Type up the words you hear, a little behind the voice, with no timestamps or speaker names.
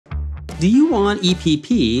Do you want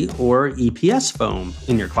EPP or EPS foam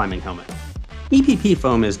in your climbing helmet? EPP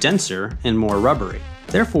foam is denser and more rubbery,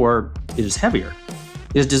 therefore it is heavier.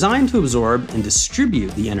 It is designed to absorb and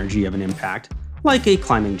distribute the energy of an impact like a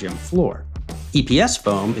climbing gym floor. EPS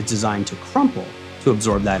foam is designed to crumple to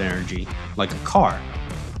absorb that energy like a car.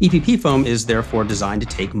 EPP foam is therefore designed to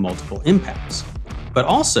take multiple impacts. But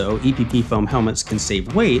also, EPP foam helmets can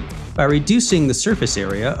save weight by reducing the surface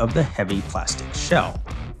area of the heavy plastic shell.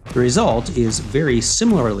 The result is very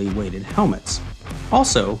similarly weighted helmets.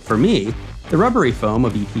 Also, for me, the rubbery foam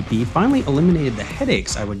of EPP finally eliminated the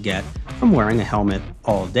headaches I would get from wearing a helmet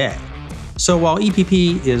all day. So while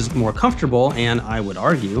EPP is more comfortable and, I would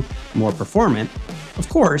argue, more performant, of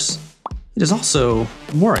course, it is also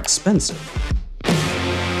more expensive.